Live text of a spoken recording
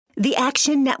The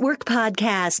Action Network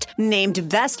Podcast, named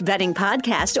Best Betting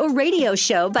Podcast or Radio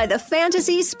Show by the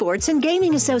Fantasy Sports and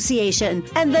Gaming Association,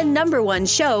 and the #1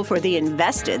 show for the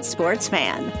invested sports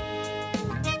fan.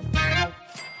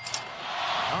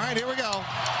 All right, here we go.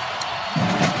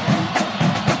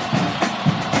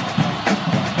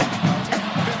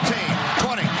 15,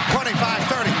 20, 25,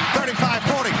 30, 35,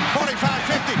 40, 45,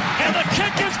 50. And the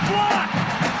kick is blocked.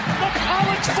 The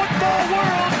college football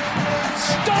world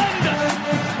stunned.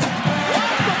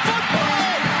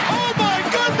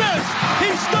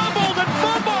 Stumbled and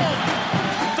fumbled.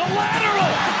 The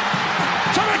lateral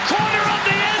to the corner of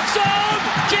the end zone.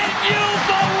 Can you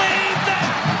believe that?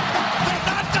 They're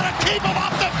not going to keep him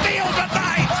off the field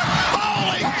tonight.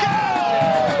 Holy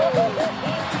cow!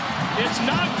 It's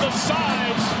not the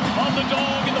size of the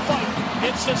dog in the fight.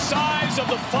 It's the size of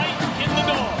the fight in the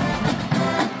dog.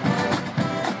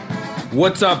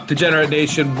 What's up, Degenerate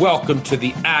Nation? Welcome to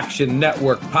the Action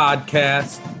Network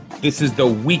Podcast. This is the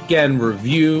weekend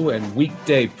review and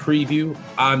weekday preview.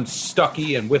 I'm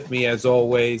Stuckey, and with me, as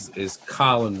always, is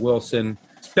Colin Wilson.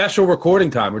 Special recording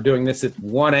time. We're doing this at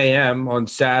 1 a.m. on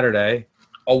Saturday.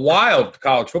 A wild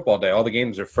college football day. All the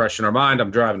games are fresh in our mind. I'm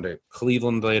driving to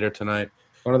Cleveland later tonight.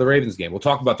 One of the Ravens game. We'll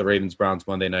talk about the Ravens-Browns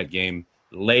Monday night game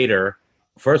later.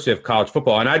 First, we have college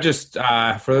football. And I just,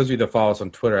 for those of you that follow us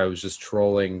on Twitter, I was just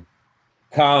trolling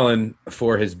Colin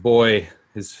for his boy,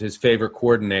 his favorite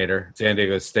coordinator, San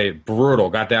Diego State. Brutal.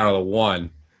 Got down to the 1.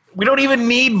 We don't even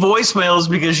need voicemails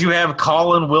because you have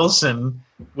Colin Wilson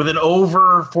with an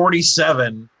over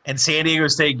 47 and San Diego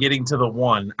State getting to the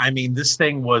 1. I mean, this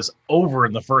thing was over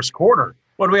in the first quarter.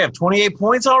 What do we have, 28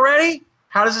 points already?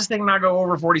 How does this thing not go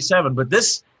over 47? But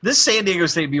this San Diego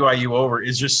State BYU over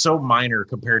is just so minor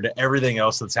compared to everything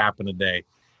else that's happened today.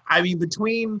 I mean,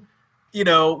 between –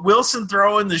 Wilson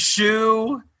throwing the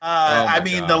shoe.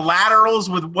 The laterals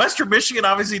with Western Michigan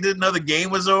obviously didn't know the game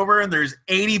was over, and there's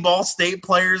 80 Ball State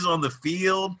players on the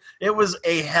field. It was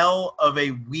a hell of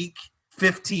a week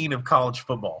 15 of college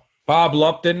football. Bob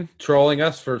Lupton trolling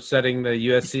us for setting the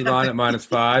USC line at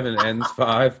 -5 and ends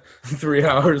 5 3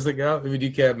 hours ago. I mean,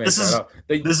 you can't make that up.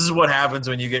 This is what happens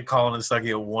when you get Colin and Stuckey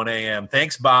at 1 a.m.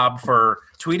 Thanks, Bob, for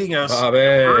tweeting us Bobby.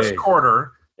 First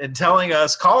quarter and telling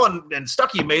us Colin and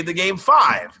Stuckey made the game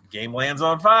 5. Game lands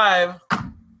on 5.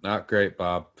 Not great,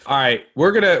 Bob. All right,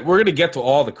 we're gonna get to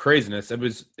all the craziness. It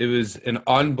was an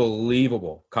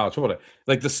unbelievable college football day.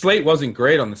 Like, the slate wasn't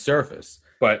great on the surface,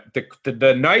 but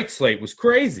the night slate was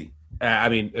crazy. I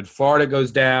mean, Florida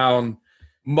goes down.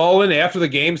 Mullen after the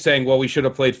game saying, "Well, we should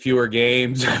have played fewer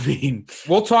games." I mean,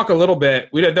 we'll talk a little bit.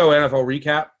 We didn't know NFL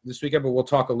recap this weekend, but we'll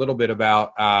talk a little bit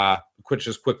about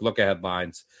quick look at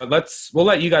headlines. But we'll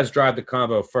let you guys drive the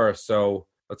convo first. So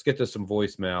let's get to some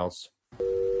voicemails.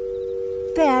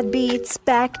 Bad beats,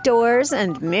 backdoors,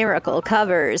 and miracle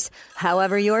covers.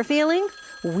 However you're feeling,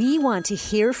 we want to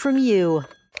hear from you.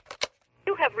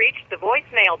 You have reached the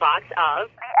voicemail box of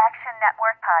the Action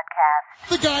Network Podcast.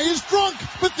 The guy is drunk,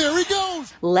 but there he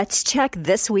goes. Let's check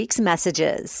this week's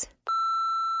messages.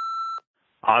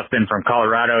 Austin from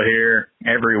Colorado here.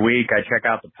 Every week I check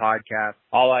out the podcast.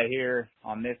 All I hear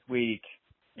on this week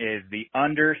is the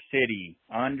Undercity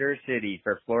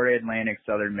for Florida Atlantic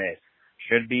Southern Miss.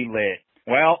 Should be lit.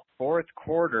 Well, fourth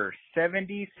quarter,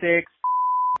 76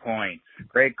 points.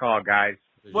 Great call, guys.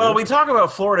 Well, we talk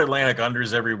about Florida Atlantic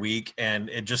unders every week, and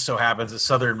it just so happens that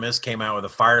Southern Miss came out with a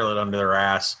fire lit under their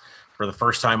ass for the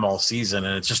first time all season,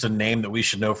 and it's just a name that we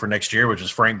should know for next year, which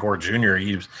is Frank Gore Jr.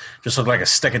 He just looked like a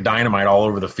stick of dynamite all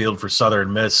over the field for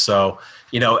Southern Miss. So,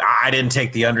 I didn't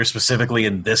take the under specifically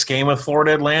in this game with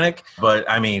Florida Atlantic, but,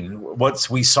 I mean, what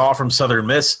we saw from Southern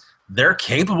Miss, they're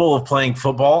capable of playing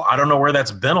football. I don't know where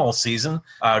that's been all season,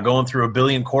 going through a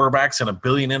billion quarterbacks and a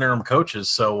billion interim coaches.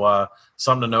 So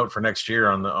something to note for next year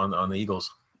on the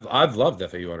Eagles. I've loved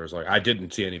FAU unders. Like, I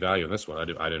didn't see any value in this one.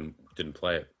 I didn't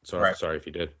play it. So right. Sorry if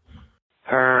you did.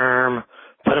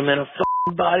 Put him in a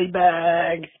body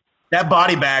bag. That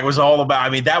body bag was all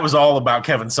about, that was all about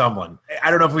Kevin Sumlin. I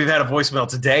don't know if we've had a voicemail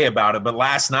today about it, but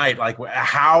last night, I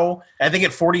think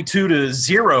at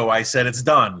 42-0, I said, it's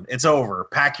done. It's over.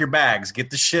 Pack your bags. Get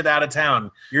the shit out of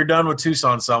town. You're done with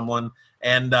Tucson, Sumlin.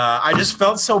 And I just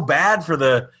felt so bad for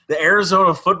the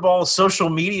Arizona football social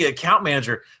media account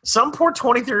manager. Some poor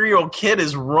 23-year-old kid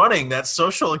is running that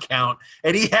social account,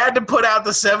 and he had to put out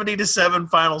the 70-7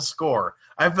 final score.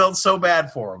 I felt so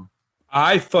bad for him.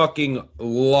 I fucking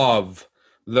love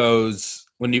those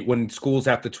when schools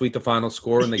have to tweet the final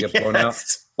score and they get blown out.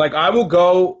 Like, I will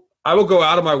go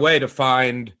out of my way to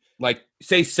find, like,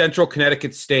 say Central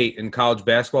Connecticut State in college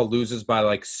basketball loses by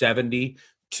like 70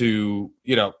 to,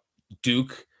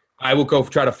 Duke, I will go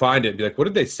try to find it and be like, what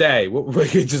did they say?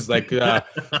 Just like,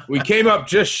 we came up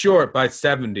just short by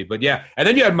 70. But yeah, and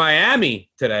then you had Miami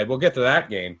today. We'll get to that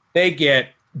game. They get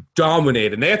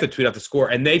dominated. And they have to tweet out the score,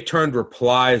 and they turned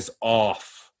replies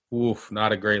off. Oof,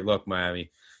 not a great look,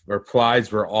 Miami.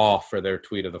 Replies were off for their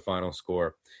tweet of the final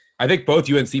score. I think both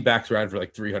UNC backs ran for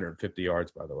like 350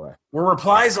 yards, by the way. Were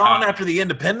replies on after the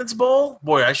Independence Bowl?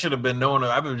 Boy, I should have been knowing.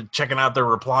 I've been checking out their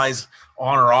replies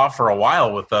on or off for a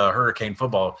while with Hurricane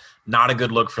football. Not a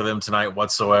good look for them tonight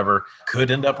whatsoever.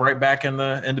 Could end up right back in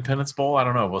the Independence Bowl. I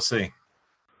don't know. We'll see.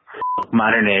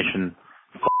 Minor Nation,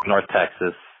 North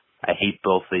Texas. I hate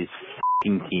both these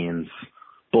teams.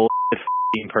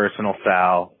 Bullshit personal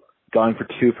foul. Going for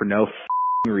two for no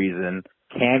reason.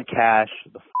 Can't cash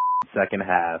the second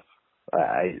half.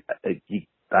 I'm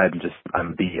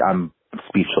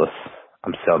speechless.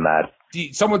 I'm so mad.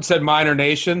 Someone said Minor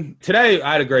Nation. Today,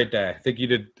 I had a great day. I think you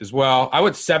did as well. I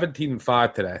went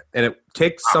 17-5 today, and it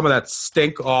takes some of that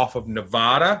stink off of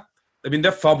Nevada. I mean,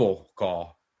 their fumble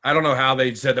call. I don't know how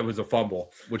they said that was a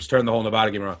fumble, which turned the whole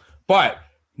Nevada game around. But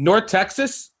North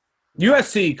Texas,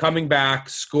 USC coming back,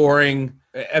 scoring,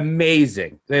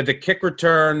 amazing. They have the kick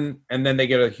return, and then they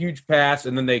get a huge pass,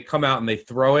 and then they come out and they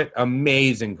throw it.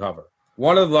 Amazing cover.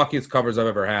 One of the luckiest covers I've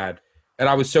ever had. And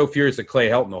I was so furious at Clay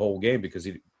Helton the whole game because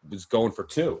he was going for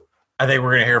two. I think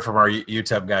we're going to hear from our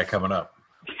UTEP guy coming up.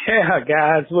 Yeah,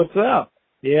 guys, what's up?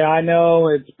 Yeah, I know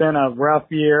it's been a rough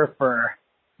year for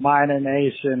Minor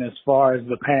Nation as far as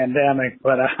the pandemic,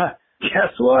 but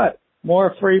guess what?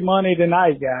 More free money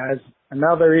tonight, guys.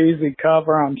 Another easy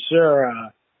cover. I'm sure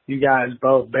you guys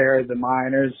both buried the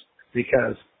Miners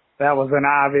because that was an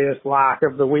obvious lock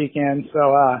of the weekend.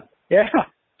 So, yeah,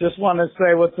 just wanted to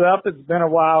say what's up. It's been a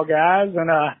while, guys,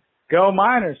 and go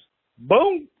Miners.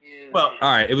 Boom. Well,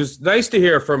 all right. It was nice to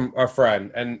hear from our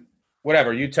friend, and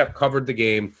whatever. UTEP covered the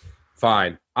game.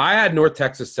 Fine. I had North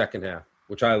Texas second half,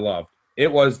 which I loved.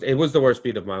 It was the worst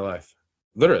beat of my life,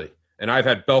 literally. And I've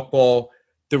had Belk Bowl.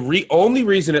 The only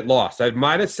reason it lost, I had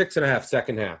 -6.5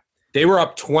 second half. They were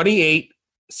up 28-7.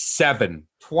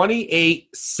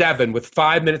 28-7 with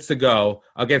 5 minutes to go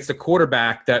against a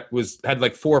quarterback that had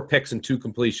like 4 picks and 2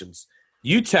 completions.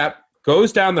 UTEP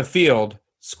goes down the field,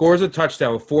 scores a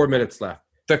touchdown with 4 minutes left.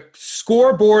 The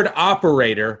scoreboard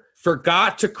operator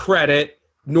forgot to credit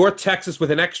North Texas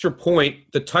with an extra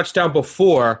point the touchdown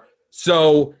before,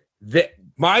 so the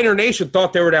Minor Nation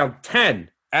thought they were down 10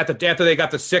 after they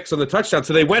got the 6 on the touchdown,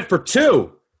 so they went for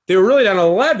 2. They were really down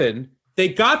 11. They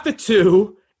got the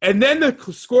 2, and then the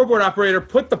scoreboard operator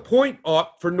put the point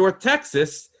up for North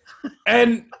Texas,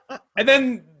 and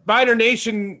then Minor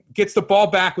Nation gets the ball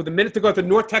back with a minute to go. The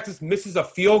North Texas misses a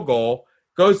field goal,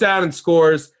 goes down and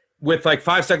scores with like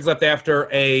 5 seconds left after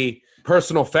a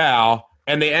personal foul,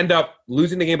 and they end up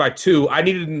losing the game by 2. I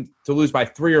needed them to lose by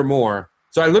 3 or more.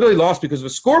 So I literally lost because the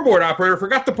scoreboard operator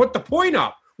forgot to put the point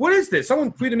up. What is this?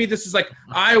 Someone tweeted me this is like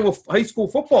Iowa high school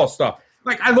football stuff.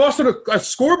 Like, I lost a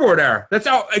scoreboard error. That's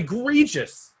how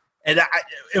egregious. And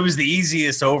it was the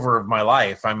easiest over of my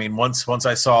life. I mean, once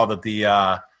I saw that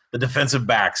the defensive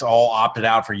backs all opted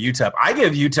out for UTEP, I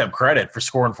give UTEP credit for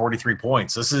scoring 43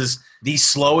 points. This is the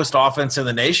slowest offense in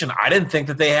the nation. I didn't think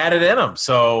that they had it in them.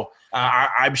 So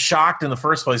I'm shocked in the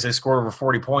first place they scored over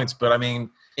 40 points. But, I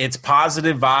mean, it's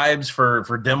positive vibes for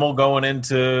Dimmel going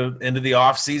into the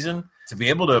offseason. To be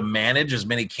able to manage as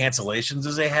many cancellations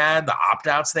as they had, the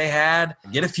opt-outs they had,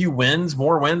 get a few wins,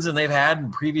 more wins than they've had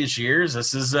in previous years.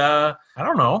 This is, I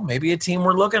don't know, maybe a team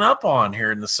we're looking up on here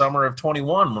in the summer of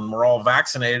 21 when we're all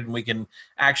vaccinated and we can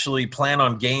actually plan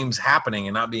on games happening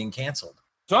and not being canceled.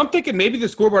 So I'm thinking maybe the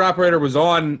scoreboard operator was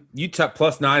on UTEP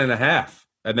plus 9.5,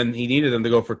 and then he needed them to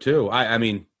go for 2. I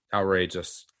mean,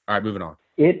 outrageous. All right, moving on.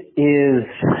 It is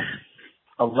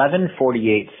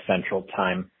 11:48 Central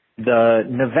Time. The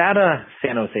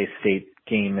Nevada-San Jose State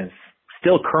game is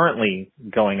still currently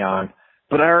going on,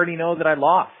 but I already know that I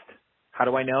lost. How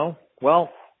do I know? Well,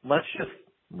 let's just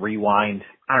rewind,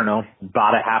 I don't know,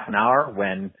 about a half an hour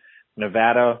when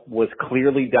Nevada was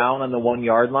clearly down on the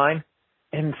 1-yard line,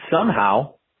 and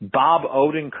somehow Bob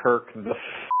Odenkirk, the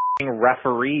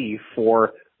referee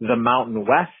for the Mountain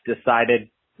West, decided,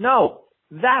 no,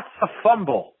 that's a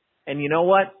fumble. And you know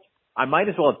what? I might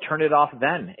as well have turned it off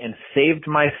then and saved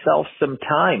myself some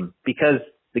time because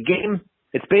the game,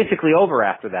 it's basically over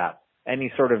after that. Any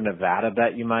sort of Nevada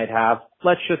bet you might have.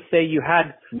 Let's just say you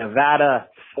had Nevada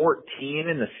 14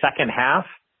 in the second half.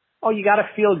 Oh, you got to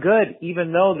feel good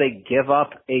even though they give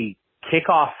up a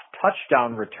kickoff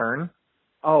touchdown return.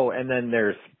 Oh, and then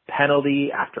there's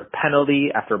penalty after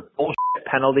bullshit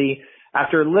penalty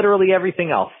after literally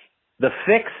everything else. The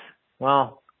fix,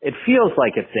 well, it feels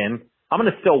like it's in. I'm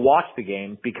going to still watch the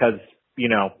game because, you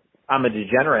know, I'm a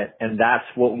degenerate and that's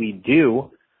what we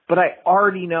do. But I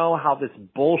already know how this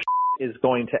bullshit is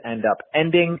going to end up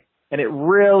ending, and it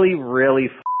really, really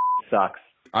sucks.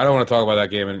 I don't want to talk about that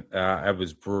game, and it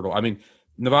was brutal. I mean,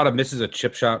 Nevada misses a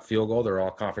chip shot field goal. They're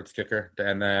all conference kicker to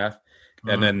end the half.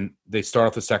 And then they start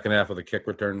off the second half with a kick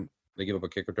return. They give up a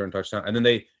kick return touchdown. And then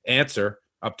they answer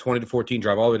up 20-14,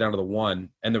 drive all the way down to the 1.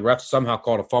 And the refs somehow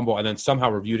called a fumble and then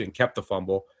somehow reviewed it and kept the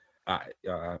fumble.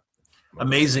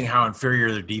 Amazing how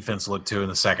inferior their defense looked to in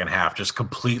the second half. Just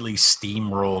completely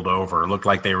steamrolled over. Looked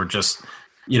like they were just,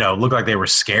 looked like they were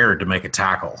scared to make a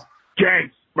tackle.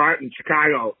 James Martin,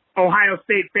 Chicago. Ohio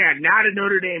State fan, not a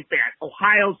Notre Dame fan.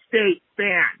 Ohio State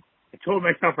fan. I told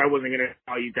myself I wasn't going to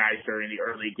call you guys during the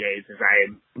early days as I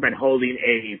have been holding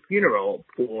a funeral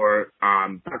for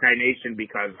Buckeye Nation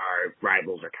because our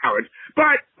rivals are cowards.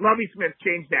 But Lovie Smith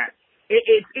changed that.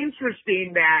 It's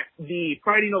interesting that the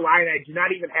Fighting Illini do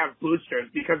not even have boosters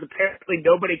because apparently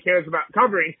nobody cares about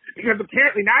covering, because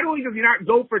apparently not only does he not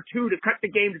go for 2 to cut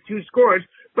the game to 2 scores,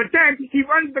 but then he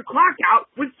runs the clock out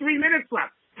with 3 minutes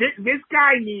left. This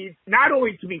guy needs not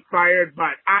only to be fired,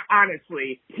 but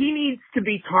honestly, he needs to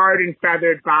be tarred and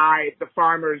feathered by the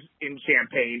farmers in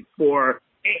Champaign for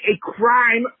a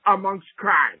crime amongst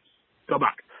crimes. Go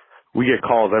Buck. We get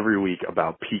calls every week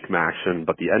about peak Maction,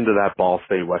 but the end of that Ball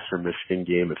State Western Michigan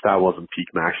game, if that wasn't peak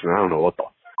Maction, I don't know what the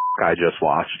I just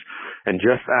watched. And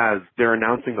just as they're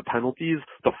announcing the penalties,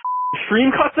 the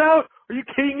stream cuts out? Are you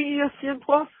kidding me, ESPN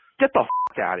Plus? Get the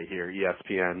out of here,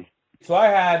 ESPN. So I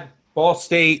had Ball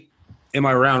State in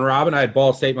my round robin. I had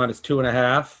Ball State minus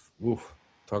 2.5. Oof,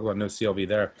 talk about no CLV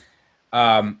there.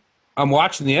 I'm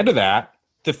watching the end of that.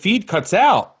 The feed cuts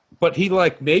out, but he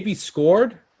maybe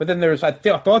scored. But then I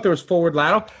thought there was forward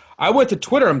lateral. I went to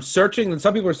Twitter. I'm searching, and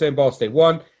some people are saying Ball State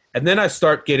won. And then I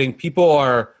start getting people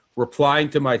are replying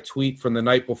to my tweet from the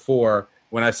night before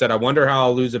when I said, I wonder how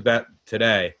I'll lose a bet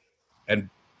today. And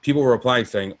people were replying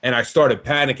saying, and I started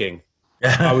panicking.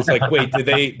 I was like, wait,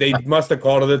 they must have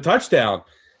called it a touchdown.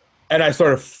 And I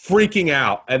started freaking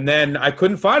out. And then I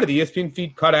couldn't find it. The ESPN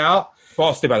feed cut out.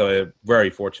 Ball State, by the way,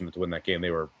 very fortunate to win that game. They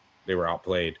were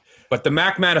outplayed. But the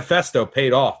MAC manifesto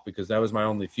paid off because that was my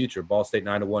only future. Ball State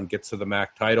 9-1 gets to the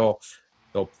MAC title.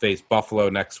 They'll face Buffalo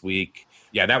next week.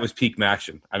 Yeah, that was peak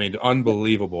Maction. I mean,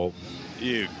 unbelievable.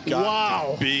 You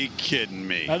got to be kidding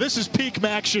me. Now this is peak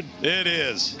Maction. It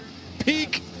is.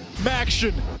 Peak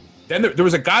Maction. Then there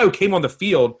was a guy who came on the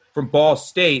field from Ball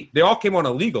State. They all came on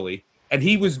illegally, and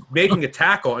he was making a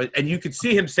tackle, and you could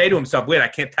see him say to himself, wait, I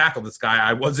can't tackle this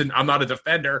guy. I'm not a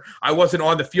defender. I wasn't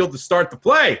on the field to start the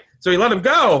play. So he let him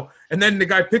go, and then the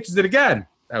guy pitches it again.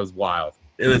 That was wild.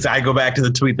 I go back to the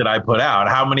tweet that I put out.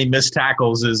 How many missed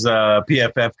tackles is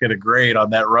PFF going to grade on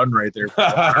that run right there?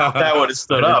 That would have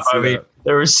stood up. I mean,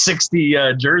 there were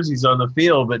 60 jerseys on the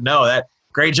field, but no, that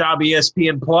great job,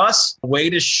 ESPN Plus. Way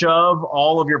to shove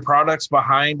all of your products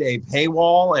behind a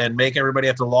paywall and make everybody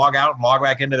have to log out and log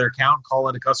back into their account, call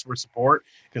into customer support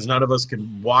because none of us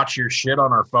can watch your shit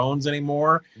on our phones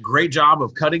anymore. Great job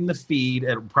of cutting the feed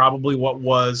at probably what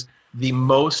was the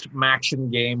most Maction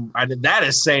game. That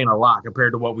is saying a lot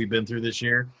compared to what we've been through this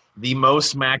year. The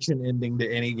most Maction ending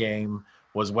to any game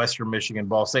was Western Michigan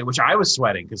Ball State, which I was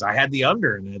sweating because I had the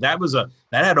under, and that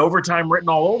had overtime written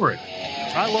all over it.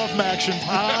 I love Maction.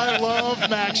 I love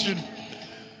Maction.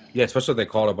 Yeah, especially they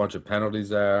called a bunch of penalties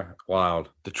there. Wild.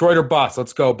 Detroit or bust.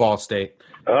 Let's go, Ball State.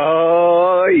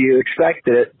 Oh, you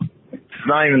expected it. It's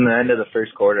not even the end of the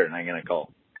first quarter, and I'm going to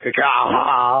call.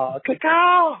 Cacao.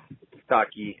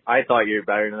 Stucky, I thought you were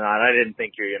better than that. I didn't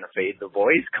think you were going to fade the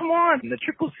boys. Come on, the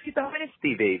Triple C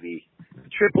Dynasty, baby. The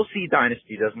Triple C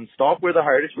Dynasty doesn't stop. We're the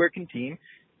hardest working team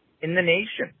in the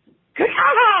nation.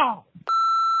 Cacao!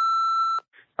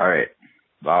 All right.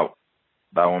 Wow.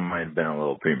 That one might have been a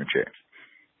little premature.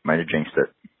 Might have jinxed it.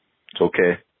 It's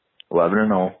okay.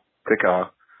 11-0. Cacao.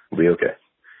 We'll be okay.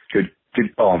 Good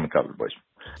call on the cover, boys.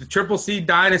 The Triple C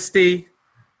Dynasty.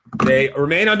 They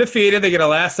remain undefeated. They get a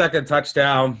last-second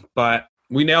touchdown, but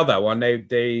we nailed that one.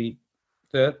 The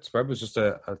spread was just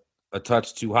a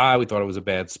touch too high. We thought it was a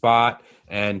bad spot.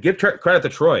 And give credit to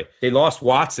Troy. They lost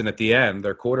Watson at the end,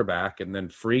 their quarterback, and then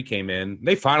Free came in.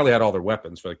 They finally had all their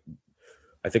weapons for,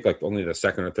 I think, only the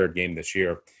second or third game this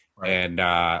year. Right. And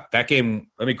that game,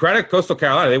 I mean, credit Coastal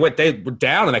Carolina. They were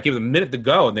down, and that gave them a minute to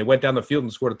go, and they went down the field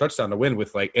and scored a touchdown to win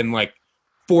with in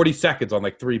 40 seconds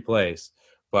on 3 plays.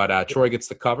 But Troy gets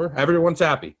the cover. Everyone's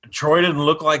happy. Troy didn't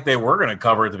look like they were going to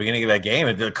cover at the beginning of that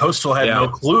game. The Coastal had no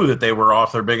clue that they were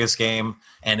off their biggest game.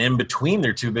 And in between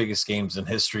their 2 biggest games in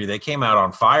history, they came out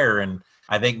on fire. And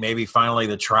I think maybe finally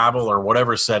the travel or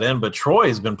whatever set in, but Troy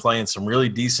has been playing some really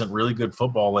decent, really good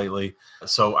football lately.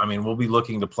 So, I mean, we'll be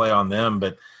looking to play on them,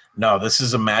 but no, this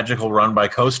is a magical run by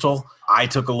Coastal. I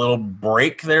took a little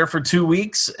break there for 2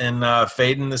 weeks and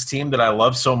fading this team that I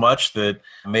love so much that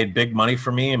made big money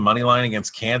for me in money line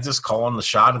against Kansas, calling the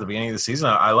shot at the beginning of the season.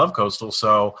 I love Coastal.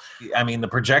 So, I mean, the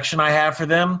projection I have for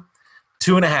them,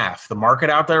 2.5. The market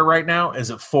out there right now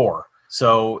is at 4.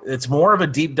 So it's more of a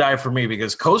deep dive for me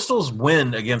because Coastal's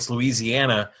win against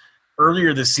Louisiana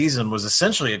earlier this season was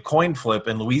essentially a coin flip,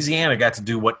 and Louisiana got to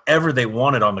do whatever they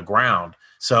wanted on the ground.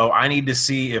 So I need to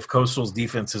see if Coastal's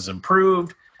defense has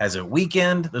improved, has it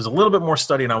weakened. There's a little bit more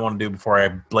studying I want to do before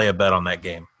I lay a bet on that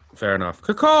game. Fair enough.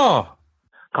 Good call.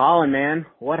 Colin, man,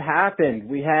 what happened?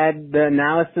 We had the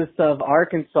analysis of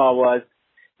Arkansas was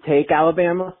take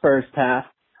Alabama first half,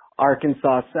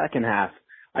 Arkansas second half.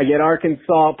 I get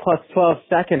Arkansas plus 12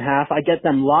 second half. I get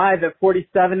them live at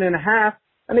 47.5,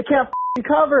 and they can't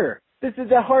cover. This is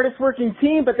the hardest working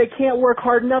team, but they can't work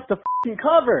hard enough to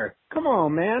cover. Come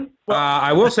on, man.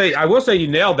 I will say you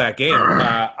nailed that game.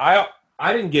 I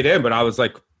didn't get in, but I was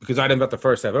like, because I didn't bet the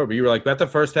first half over. But you were like, bet the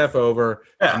first half over,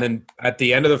 and then at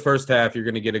the end of the first half, you're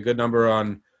going to get a good number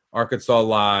on Arkansas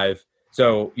live.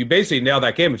 So you basically nailed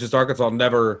that game. It's just Arkansas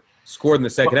never scored in the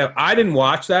second half. I didn't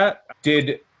watch that.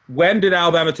 When did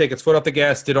Alabama take its foot off the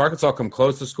gas? Did Arkansas come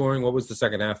close to scoring? What was the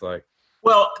second half like?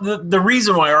 Well, the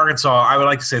reason why Arkansas, I would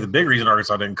like to say the big reason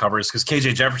Arkansas didn't cover is because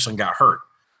KJ Jefferson got hurt.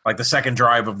 Like the second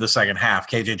drive of the second half,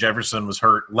 KJ Jefferson was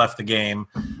hurt, left the game,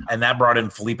 and that brought in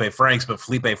Felipe Franks, but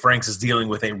Felipe Franks is dealing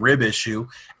with a rib issue.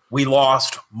 We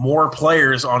lost more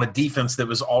players on a defense that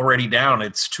was already down.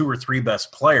 It's 2 or 3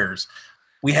 best players.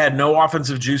 We had no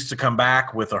offensive juice to come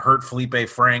back with a hurt Felipe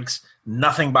Franks,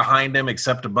 nothing behind him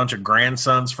except a bunch of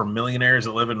grandsons from millionaires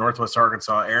that live in Northwest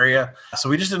Arkansas area. So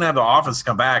we just didn't have the offense to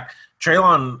come back.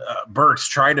 Traylon Burks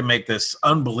tried to make this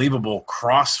unbelievable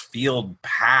cross-field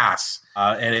pass,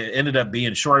 and it ended up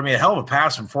being short. I mean, a hell of a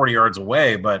pass from 40 yards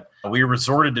away, but we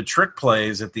resorted to trick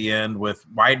plays at the end with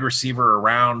wide receiver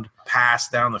around pass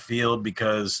down the field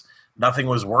because nothing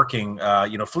was working.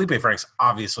 Felipe Franks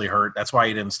obviously hurt. That's why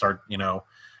he didn't start,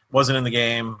 wasn't in the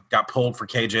game, got pulled for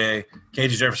KJ. KJ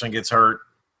Jefferson gets hurt.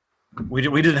 We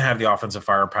didn't have the offensive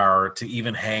firepower to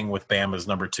even hang with Bama's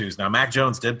number 2s. Now, Mac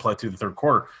Jones did play through the third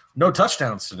quarter. No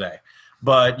touchdowns today.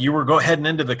 But you were heading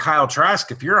into the Kyle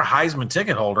Trask. If you're a Heisman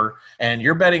ticket holder and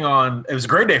you're betting on – it was a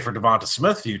great day for Devonta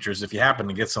Smith futures if you happen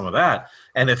to get some of that.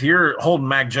 And if you're holding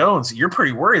Mac Jones, you're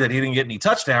pretty worried that he didn't get any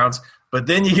touchdowns. But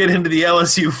then you get into the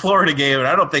LSU-Florida game, and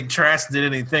I don't think Trask did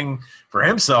anything for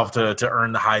himself to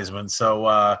earn the Heisman.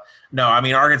 So, no, I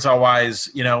mean, Arkansas-wise,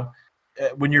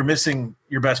 when you're missing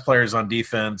your best players on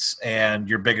defense and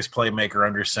your biggest playmaker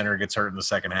under center gets hurt in the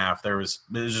second half, there's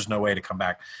just no way to come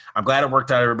back. I'm glad it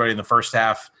worked out everybody in the first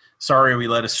half. Sorry we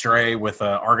led astray with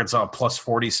Arkansas plus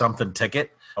 40-something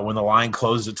ticket when the line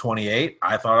closed at 28.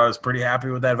 I thought I was pretty happy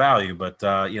with that value, but,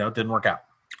 it didn't work out.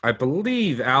 I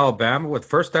believe Alabama with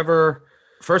first ever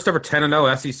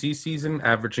 10-0 SEC season,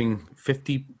 averaging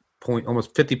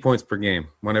almost 50 points per game.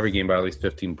 Won every game by at least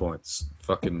 15 points.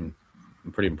 Fucking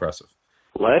pretty impressive.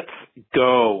 Let's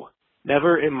go.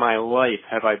 Never in my life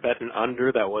have I bet an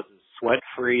under that was as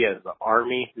sweat-free as the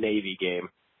Army-Navy game.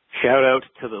 Shout out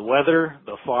to the weather,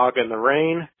 the fog and the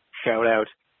rain. Shout out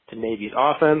to Navy's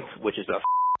offense, which is a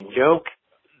f***ing joke.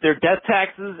 Their death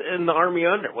taxes in the Army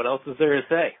under. What else is there to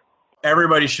say?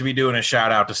 Everybody should be doing a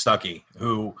shout-out to Stuckey,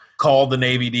 who called the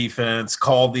Navy defense,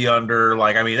 called the under.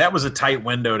 That was a tight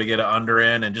window to get an under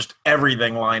in, and just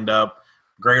everything lined up.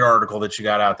 Great article that you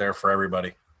got out there for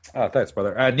everybody. Oh, thanks,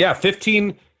 brother. And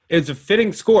 15 is a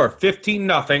fitting score.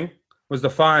 15-0 was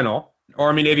the final.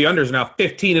 Army-Navy under is now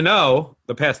 15-0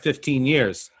 the past 15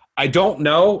 years. I don't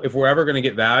know if we're ever going to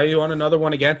get value on another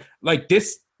one again.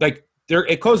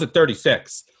 It closed at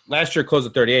 36. Last year it closed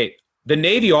at 38. The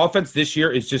Navy offense this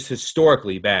year is just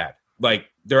historically bad.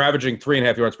 They're averaging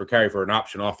 3.5 yards per carry for an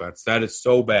option offense. That is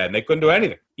so bad. And they couldn't do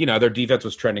anything. Their defense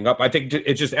was trending up. I think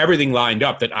it's just everything lined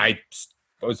up that I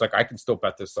was like, I can still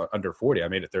bet this under 40. I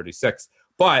made it 36.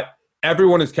 But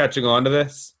everyone is catching on to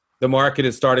this. The market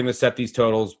is starting to set these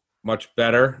totals much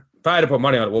better. If I had to put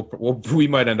money on it, we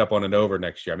might end up on an over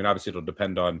next year. I mean, obviously it'll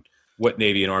depend on what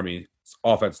Navy and Army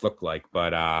offense look like.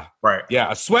 But, right.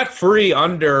 Yeah, a sweat-free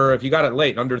under, if you got it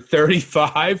late, under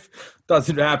 35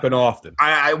 doesn't happen often.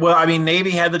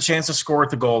 Navy had the chance to score at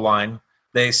the goal line.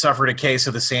 They suffered a case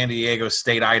of the San Diego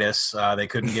State-itis. They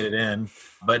couldn't get it in.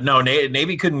 But no,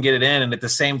 Navy couldn't get it in. And at the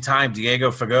same time,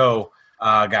 Diego Fagot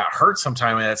got hurt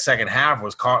sometime in that second half,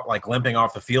 was caught like limping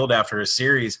off the field after a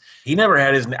series. He never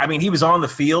had he was on the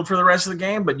field for the rest of the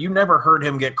game, but you never heard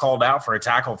him get called out for a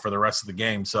tackle for the rest of the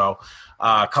game. So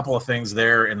a couple of things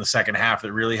there in the second half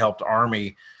that really helped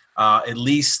Army at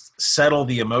least settle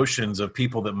the emotions of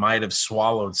people that might have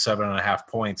swallowed 7.5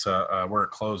 points where it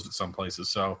closed at some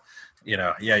places. So,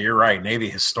 yeah, you're right. Navy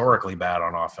historically bad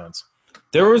on offense.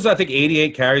 There was, I think,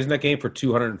 88 carries in that game for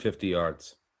 250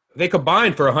 yards. They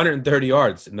combined for 130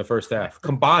 yards in the first half.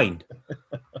 Combined.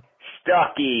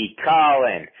 Stuckey,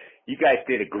 Colin, you guys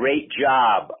did a great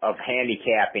job of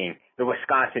handicapping the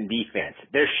Wisconsin defense.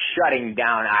 They're shutting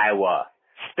down Iowa,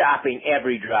 stopping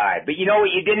every drive. But you know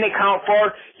what you didn't account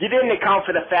for? You didn't account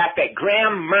for the fact that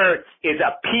Graham Mertz is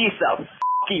a piece of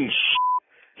fucking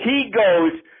shit. He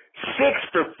goes 6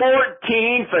 for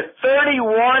 14 for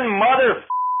 31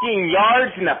 motherfucking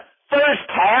yards in the first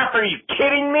half. Are you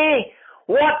kidding me?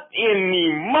 What in the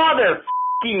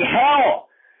motherfucking hell?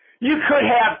 You could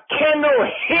have Kendall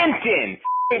Hinton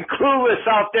fucking clueless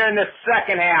out there in the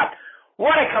second half.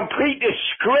 What a complete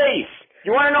disgrace.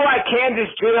 You want to know why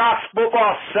Kansas Jayhawks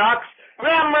football sucks?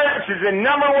 Graham Mertz is the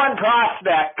number one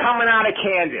prospect coming out of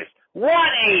Kansas.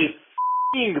 What a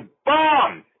fucking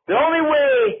bum. The only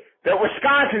way that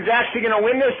Wisconsin's actually going to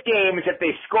win this game is if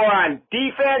they score on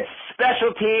defense,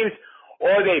 special teams,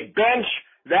 or they bench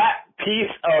that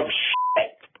piece of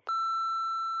shit.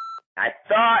 I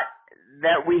thought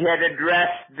that we had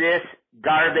addressed this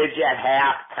garbage at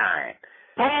halftime.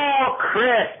 Paul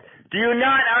Chris, do you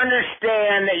not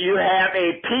understand that you have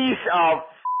a piece of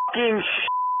fucking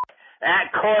shit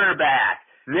at quarterback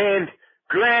named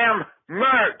Graham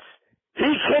Mertz?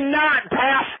 He cannot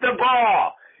pass the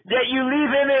ball, yet you leave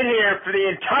him in here for the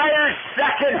entire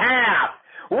second half.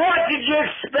 What did you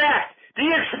expect? Do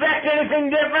you expect anything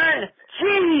different?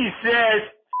 Jesus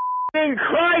in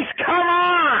Christ, come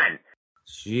on!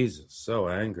 Jesus, so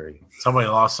angry. Somebody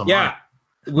lost some money.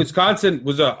 Wisconsin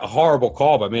was a horrible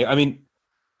call by me. I mean,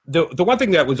 the one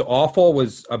thing that was awful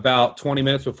was about 20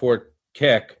 minutes before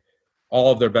kick,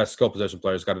 all of their best skill position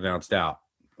players got announced out,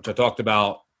 which I talked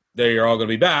about. They're all going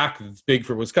to be back. It's big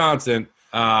for Wisconsin.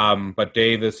 But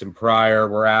Davis and Pryor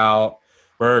were out.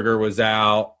 Berger was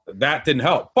out. That didn't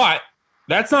help. But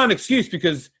that's not an excuse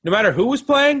because no matter who was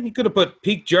playing, he could have put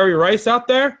peak Jerry Rice out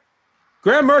there.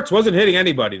 Graham Mertz wasn't hitting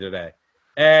anybody today.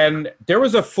 And there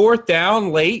was a fourth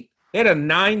down late. They had a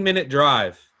 9-minute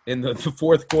drive in the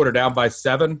fourth quarter, down by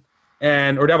 7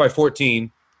 or down by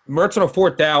 14. Mertz on a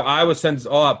fourth down. Iowa sends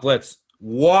all out blitz.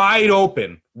 Wide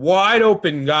open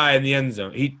guy in the end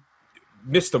zone. He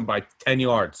missed him by 10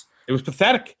 yards. It was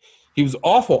pathetic. He was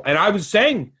awful. And I was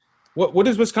saying, what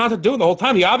is Wisconsin doing the whole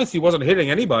time? He obviously wasn't hitting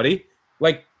anybody.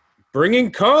 Like, bring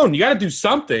in Cone. You got to do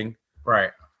something.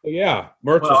 Right. But yeah,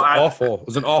 Mertz was awful. It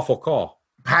was an awful call.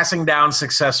 Passing down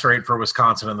success rate for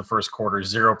Wisconsin in the first quarter,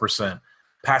 0%.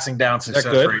 Passing down success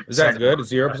rate. Is that good?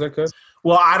 Is 0% good?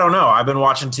 Well, I don't know. I've been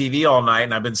watching TV all night,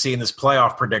 and I've been seeing this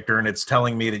playoff predictor, and it's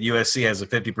telling me that USC has a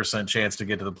 50% chance to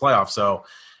get to the playoffs. So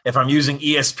if I'm using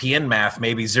ESPN math,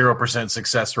 maybe 0%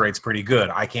 success rate's pretty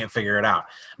good. I can't figure it out.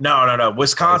 No.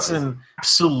 Wisconsin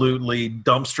absolutely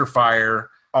dumpster fire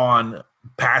on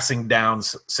passing down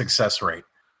success rate.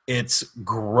 It's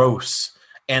gross.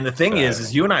 And the thing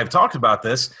is you and I have talked about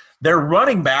this, their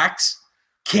running backs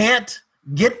can't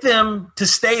get them to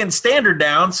stay in standard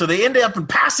down, so they end up in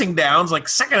passing downs, like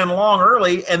second and long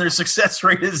early, and their success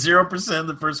rate is 0% in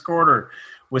the first quarter.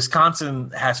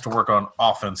 Wisconsin has to work on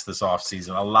offense this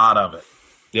offseason, a lot of it.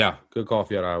 Yeah, good call if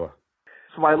you had Iowa.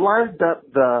 So I live bet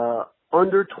the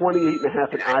under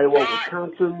 28.5 in Iowa,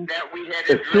 Wisconsin.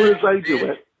 As soon as I do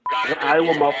it, the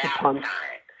Iowa mouths a punt.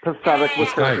 Pathetic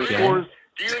Wisconsin scores.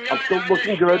 I'm still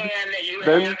looking good.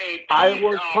 Then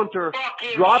Iowa's punter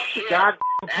drops the goddamn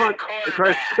punt and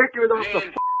tries kicking it off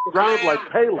the ground like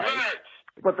Pele.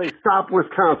 But they stop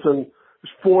Wisconsin.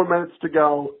 There's 4 minutes to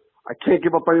go. I can't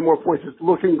give up any more points. It's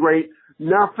looking great.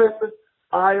 Nothing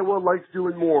Iowa likes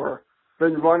doing more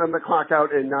than running the clock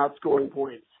out and not scoring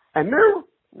points. And their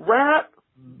rat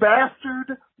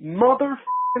bastard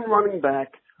motherfucking running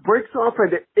back breaks off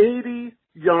an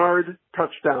 80-yard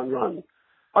touchdown run.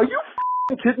 Are you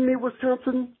kidding me,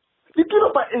 Wisconsin? You give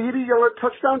up an 80-yard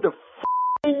touchdown to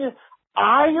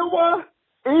Iowa?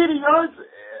 80 yards?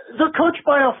 They're coached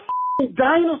by a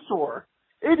dinosaur.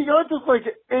 80 yards is like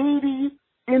 80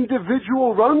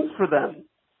 individual runs for them.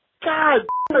 God,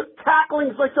 the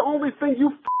tackling's like the only thing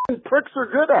you pricks are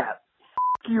good at.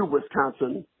 You,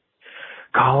 Wisconsin.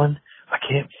 Colin, I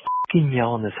can't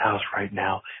yell in this house right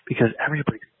now because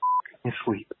everybody's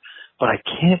asleep. but I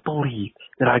can't believe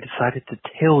that I decided to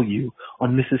tail you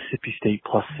on Mississippi State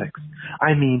 +6.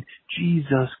 I mean,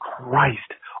 Jesus Christ.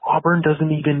 Auburn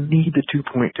doesn't even need the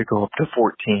 2-point to go up to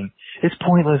 14. It's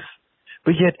pointless.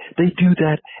 But yet they do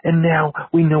that, and now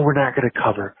we know we're not going to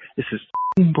cover. This is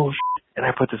bullshit, and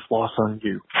I put this loss on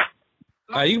you.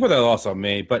 You can put that loss on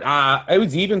me, but it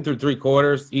was even through 3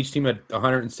 quarters. Each team had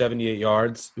 178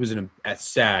 yards. It was a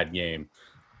sad game.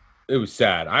 It was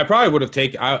sad. I probably would have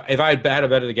taken if I had bet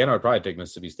it again, I would probably take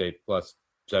Mississippi State +7,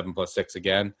 +6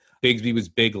 again. Bigsby was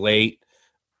big late.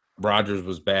 Rogers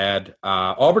was bad.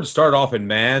 Auburn started off in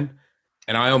man,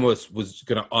 and I almost was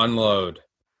going to unload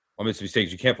on Mississippi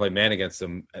State. You can't play man against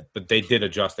them, but they did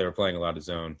adjust. They were playing a lot of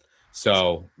zone.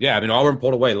 So, yeah, I mean, Auburn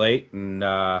pulled away late, and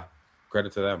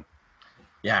credit to them.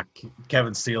 Yeah,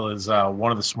 Kevin Steele is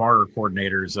one of the smarter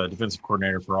coordinators, defensive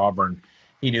coordinator for Auburn.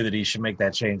 He knew that he should make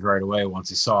that change right away once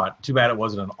he saw it. Too bad it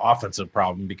wasn't an offensive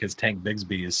problem because Tank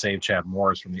Bigsby has saved Chad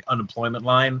Morris from the unemployment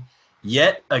line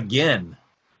yet again.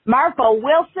 Marco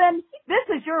Wilson,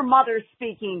 this is your mother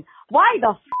speaking. Why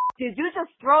the did you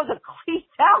just throw the cleat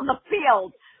down the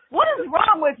field? What is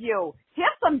wrong with you?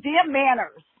 Have some damn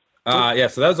manners. Yeah,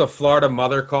 so that was a Florida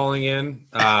mother calling in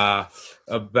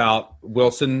about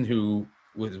Wilson, who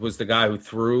was the guy who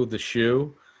threw the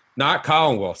shoe, not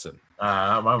Colin Wilson.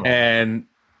 And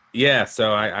yeah,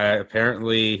 so I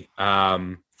apparently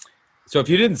so if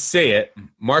you didn't see it,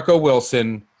 Marco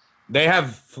Wilson, they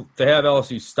have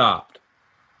LSU stopped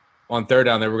on third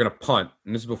down. They were going to punt,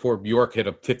 and this is before Bjork hit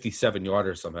a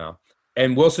 57-yarder somehow.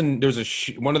 And Wilson, there's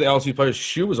one of the LSU players'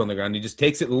 shoe was on the ground. He just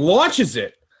takes it, launches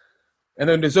it, and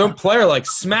then his own player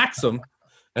smacks him,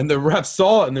 and the ref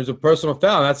saw it, and there's a personal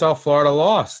foul. And that's how Florida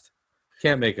lost.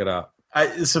 Can't make it up.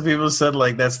 Some people said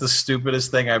that's the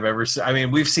stupidest thing I've ever seen. I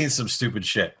mean, we've seen some stupid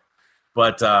shit,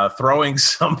 but throwing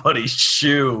somebody's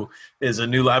shoe is a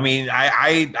new. I mean,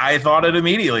 I thought it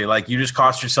immediately. You just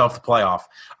cost yourself the playoff.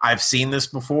 I've seen this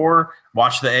before.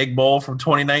 Watch the Egg Bowl from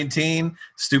 2019.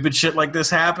 Stupid shit like this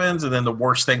happens, and then the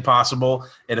worst thing possible,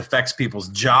 it affects people's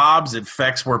jobs. It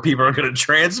affects where people are going to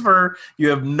transfer. You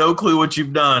have no clue what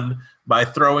you've done by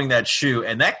throwing that shoe.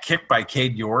 And that kick by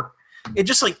Cade York, it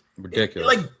just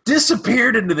ridiculous. It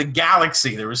disappeared into the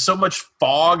galaxy. There was so much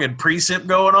fog and precip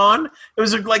going on. It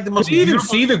was the most. Did you even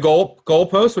see the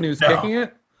goalpost when he was kicking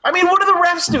it? I mean, what are the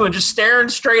refs doing? Just staring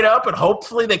straight up, and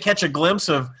hopefully they catch a glimpse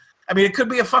of. I mean, it could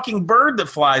be a fucking bird that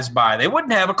flies by. They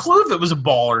wouldn't have a clue if it was a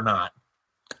ball or not.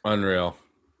 Unreal.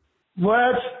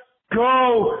 Let's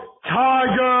go,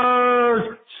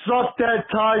 Tigers! Suck that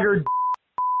Tiger.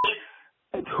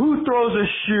 Who throws a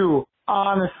shoe,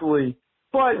 honestly?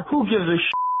 But who gives a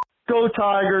shit? Go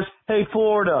Tigers. Hey,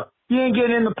 Florida, you ain't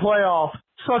getting in the playoff.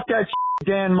 Suck that shit,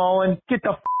 Dan Mullen. Get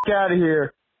the out of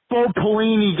here. Bo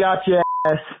Pelini got your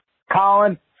ass.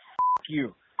 Colin,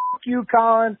 you. You,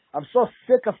 Colin. I'm so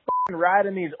sick of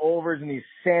riding these overs in these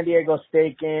San Diego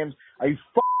State games. Are you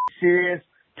serious?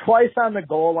 Twice on the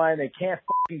goal line. They can't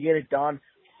get it done.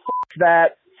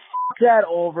 That. That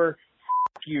over.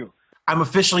 You. I'm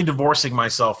officially divorcing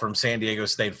myself from San Diego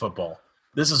State football.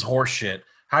 This is horse shit.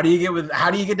 How do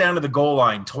you get down to the goal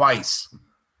line twice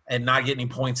and not get any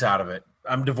points out of it?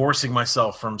 I'm divorcing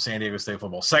myself from San Diego State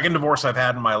football. Second divorce I've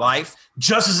had in my life.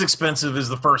 Just as expensive as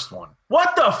the first one.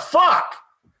 What the fuck?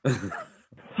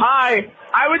 Hi,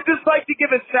 I would just like to give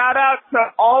a shout out to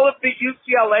all of the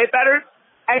UCLA bettors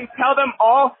and tell them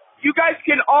all, you guys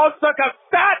can all suck a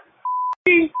fat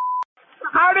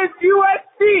How does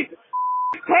USC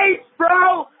taste,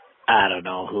 bro? I don't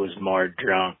know who's more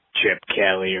drunk, Chip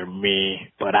Kelly or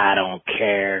me, but I don't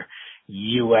care.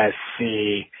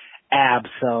 USC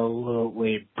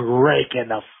absolutely breaking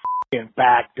the fucking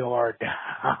back door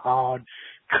down.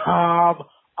 Come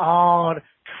on,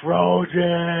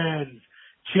 Trojans.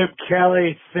 Chip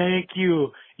Kelly, thank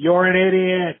you. You're an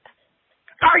idiot.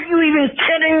 Are you even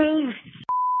kidding me?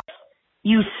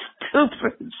 You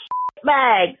stupid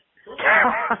bag.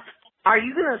 Are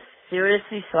you going to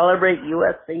seriously celebrate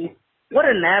USC? What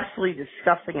an absolutely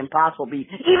disgusting, impossible beat.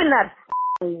 Even that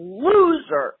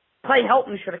loser, Clay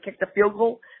Helton, should have kicked the field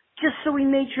goal just so he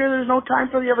made sure there's no time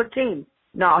for the other team.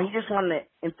 No, he just wanted to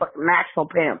inflict maximum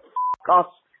pain on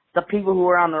us, the people who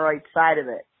were on the right side of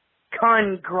it.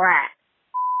 Congrats.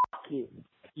 You.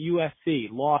 USC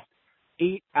lost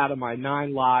 8 out of my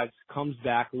 9 lives, comes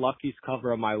back, luckiest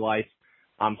cover of my life.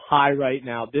 I'm high right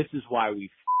now. This is why we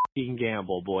f***ing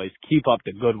gamble, boys. Keep up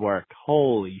the good work.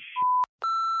 Holy shit.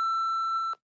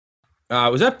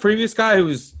 Was that previous guy who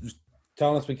was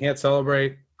telling us we can't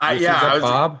celebrate? Was that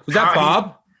Bob? Was that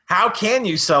Bob? How can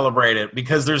you celebrate it?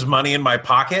 Because there's money in my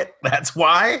pocket? That's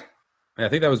why? I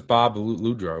think that was Bob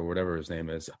Ludrow or whatever his name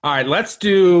is. All right, let's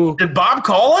do. Did Bob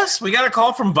call us? We got a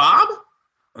call from Bob?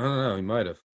 I don't know. He might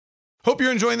have. Hope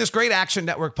you're enjoying this great Action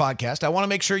Network podcast. I want to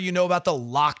make sure you know about the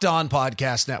Locked On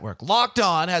Podcast Network. Locked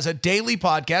On has a daily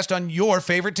podcast on your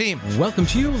favorite team. Welcome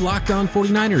to Locked On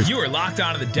 49ers. You are locked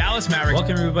on to the Dallas Mavericks.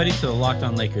 Welcome, everybody, to the Locked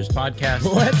On Lakers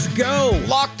podcast. Let's go.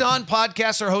 Locked On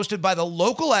podcasts are hosted by the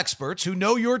local experts who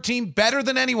know your team better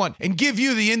than anyone and give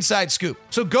you the inside scoop.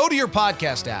 So go to your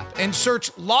podcast app and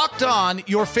search Locked On,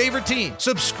 your favorite team.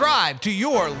 Subscribe to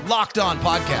your Locked On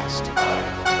podcast.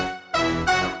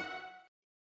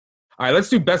 All right, let's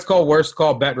do best call, worst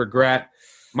call, bet, regret.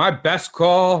 My best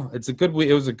call, it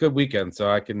was a good weekend, so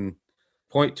I can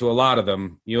point to a lot of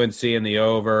them. UNC in the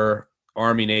over,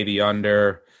 Army, Navy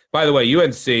under. By the way,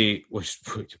 UNC was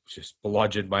just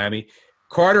bludgeoned Miami.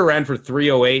 Carter ran for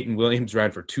 308 and Williams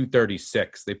ran for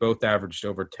 236. They both averaged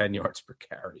over 10 yards per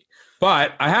carry.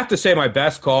 But I have to say my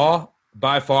best call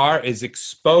by far is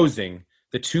exposing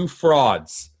the two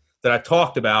frauds that I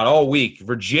talked about all week,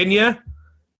 Virginia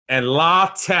and La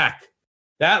Tech.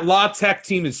 That La Tech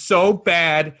team is so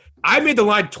bad. I made the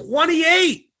line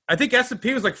 28. I think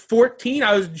S&P was like 14.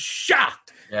 I was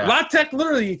shocked. Yeah. La Tech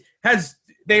literally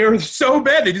they are so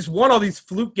bad. They just won all these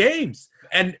fluke games.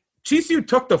 And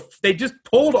TCU they just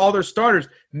pulled all their starters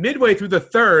midway through the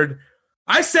third.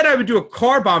 I said I would do a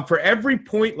car bomb for every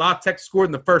point La Tech scored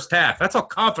in the first half. That's how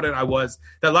confident I was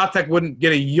that La Tech wouldn't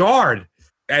get a yard.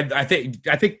 And I think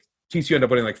TCU ended up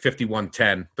winning like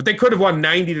 51-10, but they could have won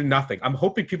 90-0. I'm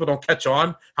hoping people don't catch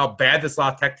on how bad this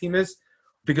La Tech team is,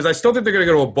 because I still think they're going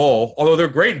to go to a bowl, although they're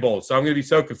great in bowls. So I'm going to be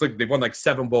so conflicted. They've won like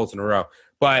 7 bowls in a row.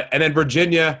 And then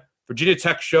Virginia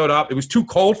Tech showed up. It was too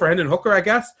cold for Hendon Hooker, I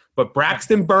guess, but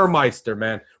Braxton Burmeister,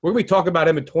 man, we're going to be talking about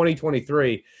him in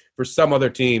 2023 for some other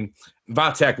team.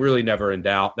 Va Tech really never in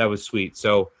doubt. That was sweet.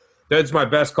 So that's my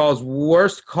best calls.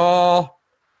 Worst call,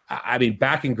 I mean,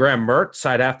 backing Graham Mertz,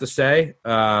 I'd have to say.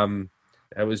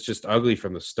 That was just ugly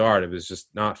from the start. It was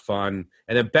just not fun.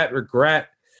 And then bet, regret.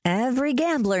 Every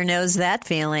gambler knows that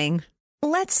feeling.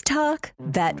 Let's talk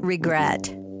bet,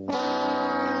 regret.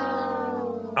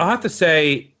 I'll have to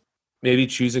say maybe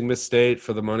choosing Miss State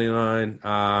for the money line.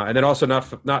 And then also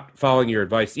not following your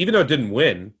advice, even though it didn't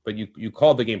win, but you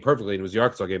called the game perfectly. And it was the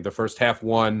Arkansas game. The first half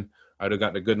won. I would have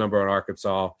gotten a good number on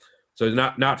Arkansas. So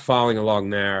not following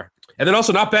along there. And then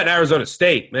also not betting Arizona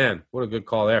State. Man, what a good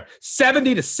call there.